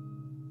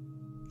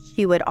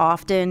 She would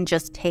often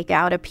just take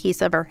out a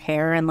piece of her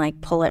hair and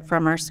like pull it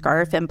from her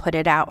scarf and put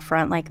it out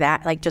front like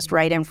that, like just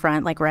right in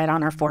front, like right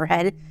on her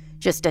forehead,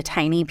 just a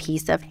tiny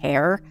piece of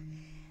hair.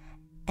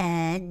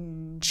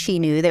 And she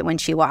knew that when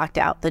she walked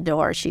out the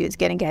door, she was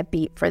going to get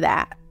beat for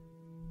that.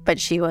 But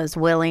she was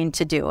willing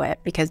to do it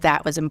because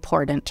that was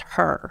important to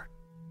her.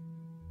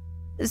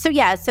 So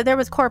there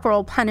was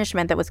corporal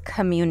punishment that was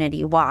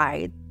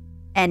community-wide.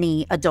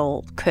 Any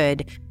adult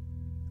could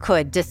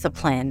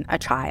discipline a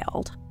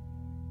child.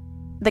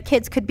 The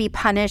kids could be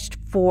punished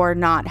for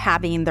not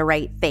having the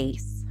right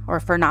face or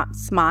for not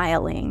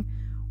smiling.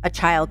 A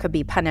child could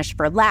be punished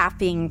for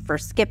laughing, for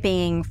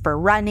skipping, for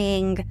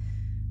running,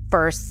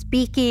 for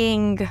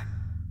speaking,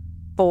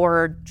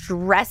 for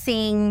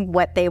dressing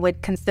what they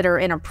would consider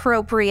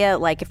inappropriate,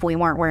 like if we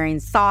weren't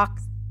wearing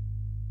socks.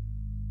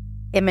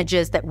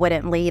 Images that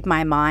wouldn't leave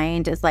my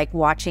mind is like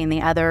watching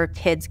the other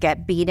kids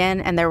get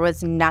beaten, and there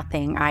was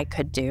nothing I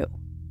could do.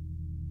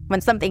 When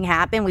something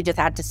happened, we just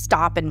had to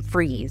stop and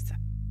freeze.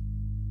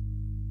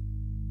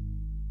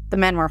 The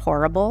men were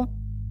horrible.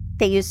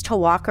 They used to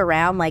walk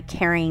around like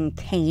carrying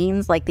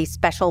canes, like these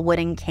special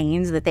wooden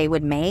canes that they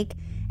would make,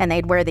 and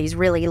they'd wear these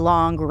really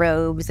long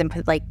robes and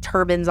put like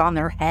turbans on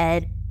their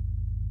head.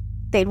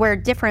 They'd wear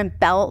different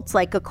belts,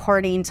 like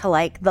according to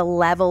like the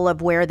level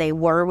of where they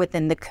were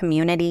within the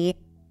community.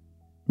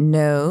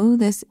 No,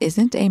 this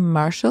isn't a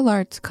martial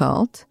arts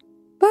cult,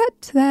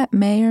 but that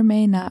may or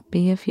may not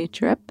be a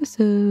future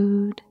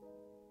episode.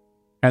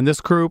 And this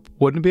group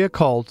wouldn't be a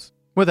cult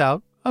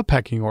without a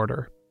pecking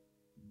order.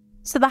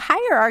 So the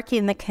hierarchy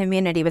in the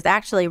community was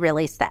actually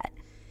really set.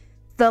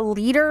 The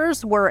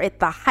leaders were at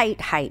the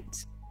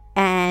height,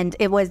 and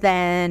it was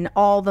then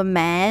all the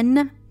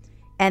men,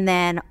 and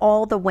then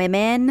all the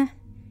women,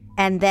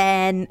 and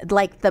then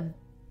like the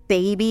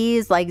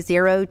babies, like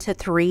 0 to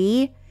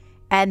 3,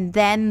 and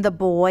then the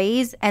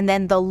boys, and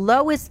then the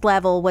lowest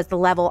level was the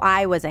level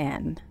I was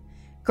in.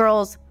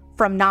 Girls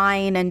from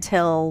 9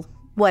 until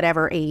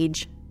whatever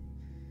age,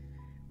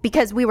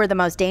 because we were the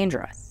most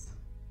dangerous.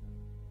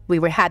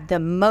 We had the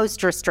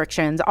most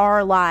restrictions.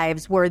 Our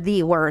lives were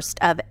the worst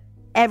of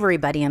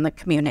everybody in the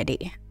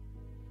community.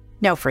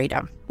 No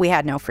freedom. We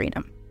had no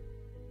freedom.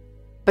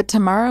 But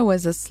Tamara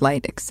was a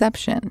slight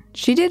exception.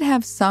 She did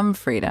have some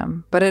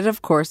freedom, but it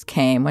of course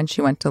came when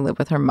she went to live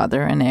with her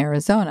mother in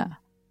Arizona,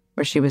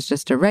 where she was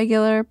just a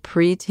regular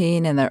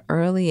preteen in the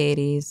early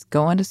 80s,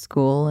 going to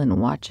school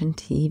and watching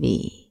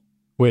TV.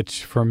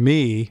 Which, for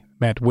me,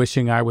 meant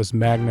wishing I was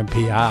Magnum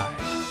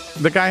P.I.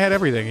 The guy had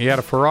everything. He had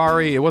a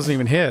Ferrari. It wasn't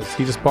even his.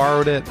 He just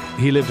borrowed it.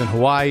 He lived in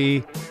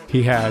Hawaii.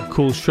 He had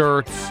cool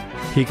shirts.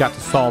 He got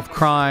to solve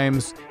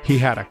crimes. He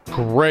had a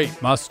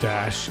great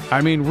mustache.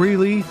 I mean,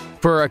 really,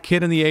 for a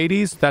kid in the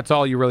 80s, that's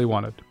all you really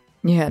wanted.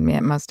 You had me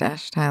at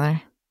mustache,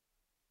 Tyler.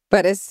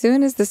 But as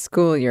soon as the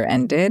school year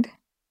ended,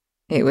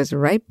 it was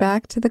right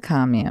back to the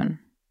commune.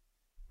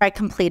 I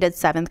completed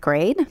 7th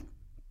grade.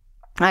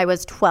 I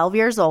was 12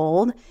 years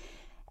old,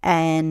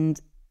 and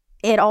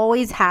it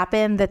always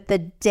happened that the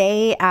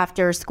day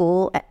after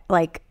school,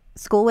 like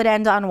school would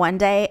end on one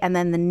day, and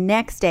then the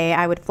next day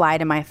I would fly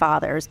to my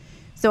father's.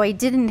 So I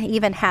didn't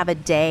even have a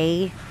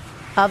day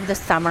of the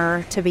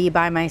summer to be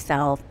by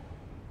myself.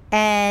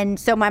 And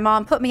so my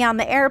mom put me on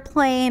the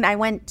airplane. I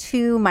went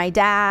to my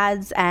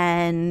dad's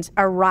and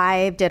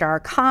arrived at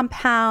our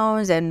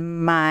compound,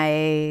 and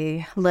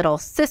my little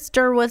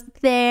sister was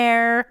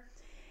there.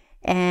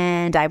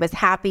 And I was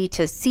happy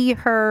to see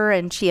her,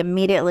 and she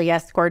immediately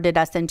escorted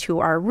us into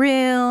our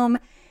room,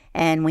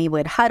 and we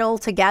would huddle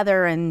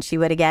together, and she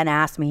would again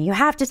ask me, you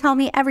have to tell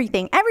me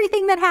everything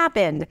that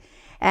happened.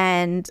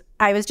 And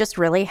I was just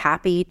really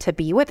happy to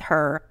be with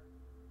her.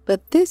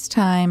 But this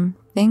time,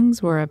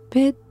 things were a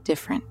bit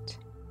different.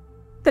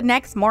 The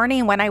next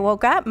morning when I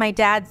woke up, my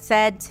dad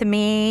said to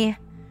me,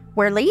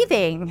 we're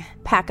leaving.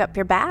 Pack up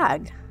your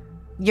bag.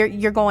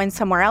 You're going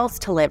somewhere else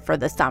to live for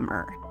the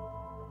summer.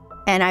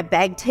 And I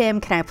begged him,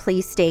 can I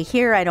please stay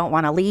here? I don't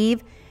want to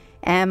leave.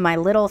 And my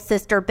little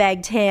sister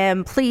begged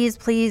him, please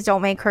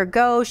don't make her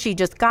go. She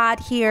just got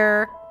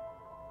here.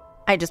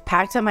 I just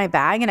packed up my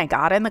bag and I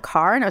got in the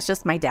car, and it was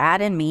just my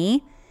dad and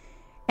me.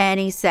 And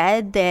he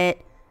said that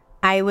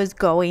I was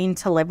going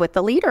to live with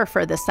the leader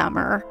for the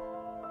summer.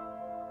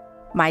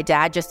 My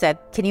dad just said,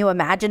 can you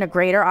imagine a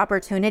greater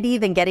opportunity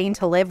than getting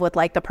to live with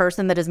like the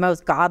person that is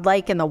most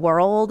godlike in the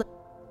world?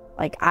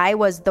 Like, I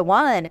was the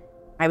one.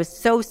 I was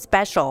so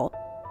special.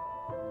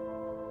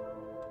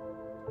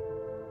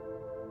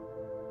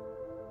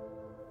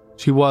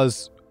 She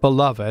was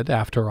beloved,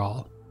 after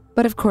all.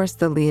 But of course,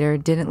 the leader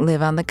didn't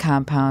live on the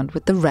compound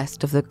with the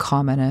rest of the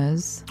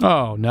commoners.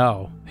 Oh,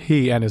 no.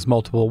 He and his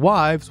multiple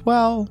wives,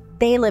 well...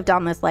 They lived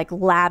on this like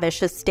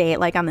lavish estate,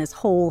 like on this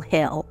whole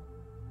hill.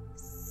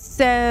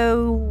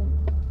 So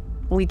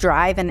we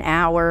drive an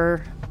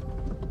hour.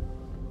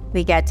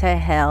 We get to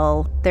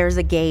hill. There's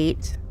a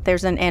gate.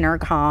 There's an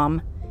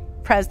intercom.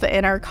 Press the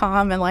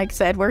intercom and like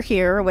said, we're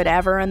here or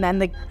whatever. And then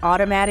the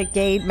automatic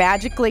gate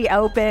magically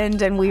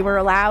opened and we were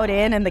allowed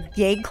in and the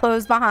gate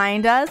closed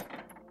behind us.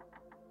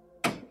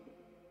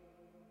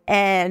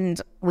 And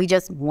we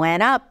just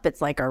went up.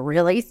 It's like a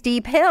really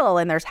steep hill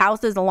and there's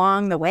houses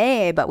along the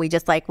way, but we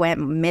just like went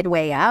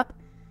midway up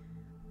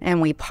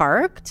and we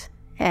parked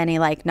and he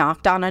like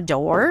knocked on a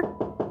door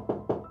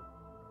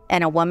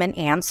and a woman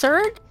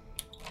answered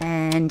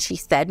and she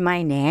said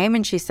my name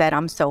and she said,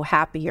 I'm so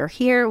happy you're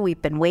here.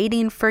 We've been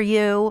waiting for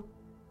you.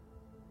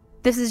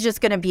 This is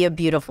just going to be a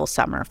beautiful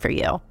summer for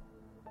you.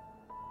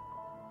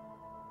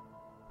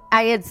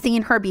 I had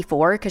seen her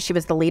before because she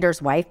was the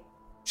leader's wife.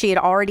 She had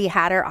already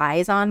had her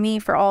eyes on me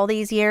for all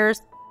these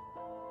years.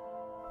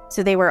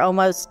 So they were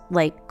almost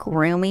like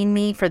grooming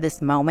me for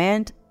this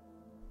moment.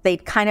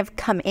 They'd kind of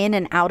come in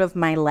and out of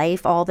my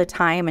life all the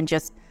time and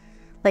just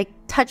like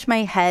touch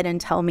my head and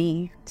tell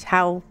me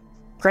how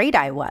great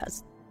I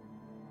was.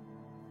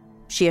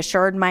 She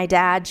assured my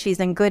dad she's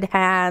in good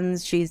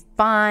hands, she's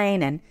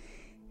fine. And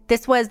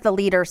this was the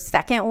leader's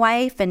second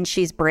wife and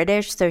she's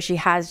British. So she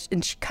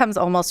comes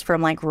almost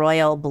from like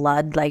royal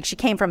blood. Like she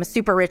came from a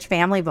super rich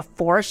family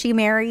before she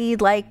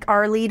married like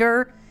our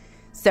leader.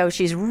 So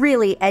she's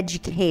really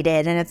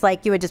educated. And it's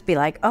like, you would just be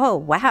like, oh,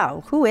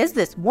 wow, who is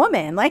this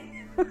woman? Like,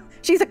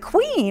 she's a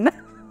queen.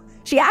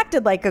 She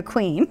acted like a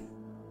queen.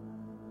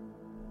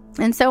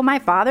 And so my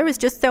father was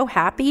just so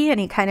happy and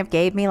he kind of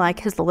gave me like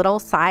his little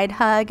side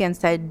hug and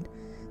said,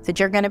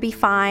 you're going to be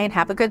fine.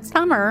 Have a good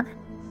summer.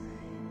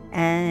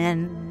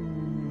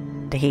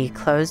 And he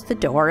closed the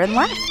door and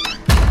left.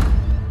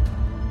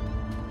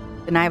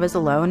 And I was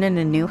alone in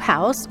a new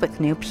house with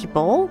new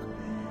people.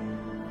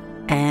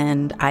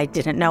 And I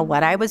didn't know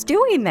what I was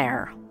doing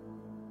there.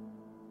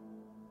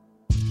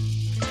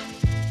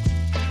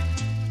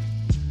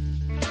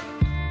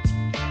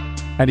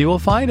 And you will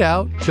find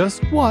out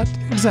just what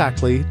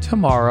exactly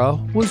Tamara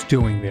was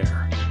doing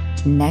there.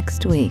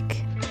 Next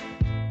week.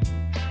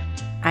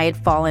 I had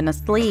fallen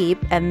asleep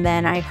and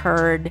then I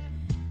heard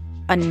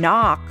a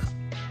knock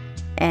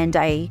and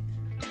I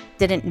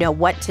didn't know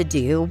what to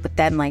do. But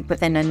then like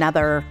within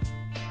another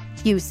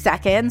few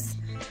seconds,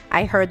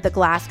 I heard the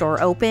glass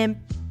door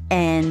open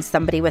and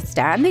somebody was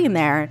standing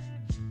there.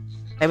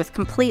 I was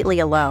completely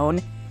alone.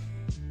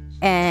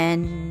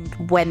 And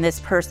when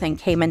this person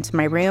came into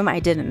my room, I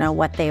didn't know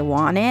what they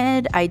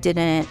wanted. I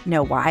didn't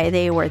know why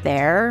they were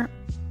there.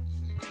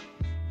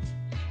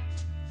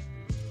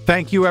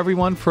 Thank you,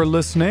 everyone, for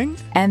listening.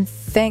 And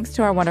thanks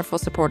to our wonderful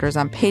supporters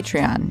on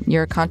Patreon.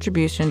 Your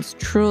contributions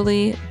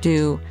truly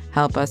do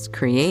help us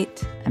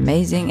create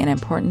amazing and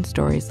important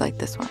stories like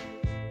this one.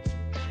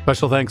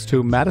 Special thanks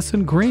to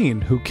Madison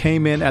Green, who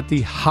came in at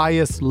the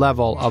highest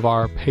level of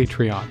our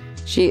Patreon.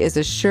 She is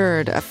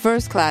assured a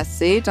first-class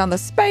seat on the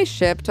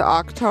spaceship to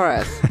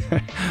Arcturus.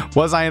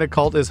 Was I in a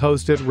Cult is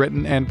hosted,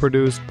 written, and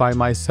produced by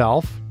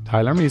myself,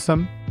 Tyler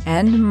Measom.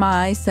 And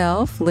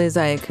myself, Liz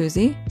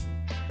Iacuzzi.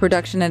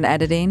 Production and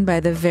editing by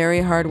the very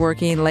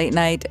hardworking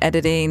late-night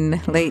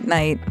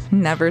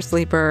never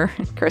sleeper,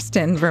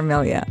 Kristen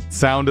Vermilia.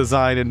 Sound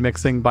design and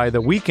mixing by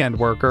the weekend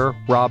worker,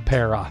 Rob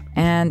Pera.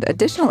 And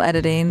additional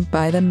editing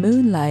by the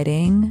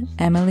moonlighting,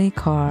 Emily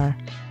Carr.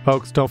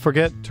 Folks, don't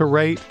forget to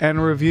rate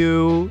and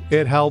review.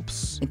 It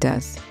helps. It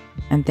does.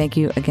 And thank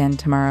you again,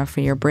 Tamara,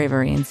 for your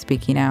bravery in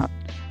speaking out.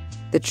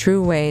 The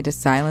true way to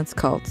silence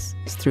cults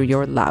is through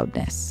your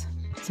loudness.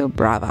 So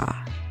brava.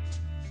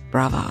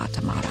 Brava,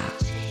 Tamara.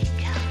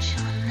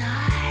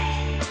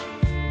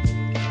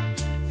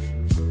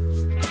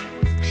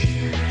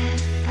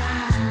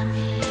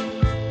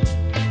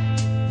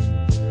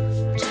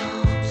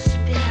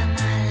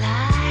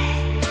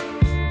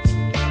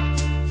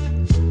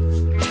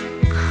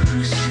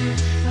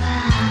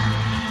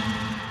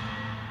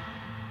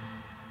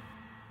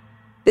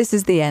 This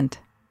is the end.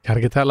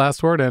 Gotta get that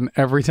last word in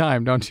every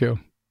time, don't you?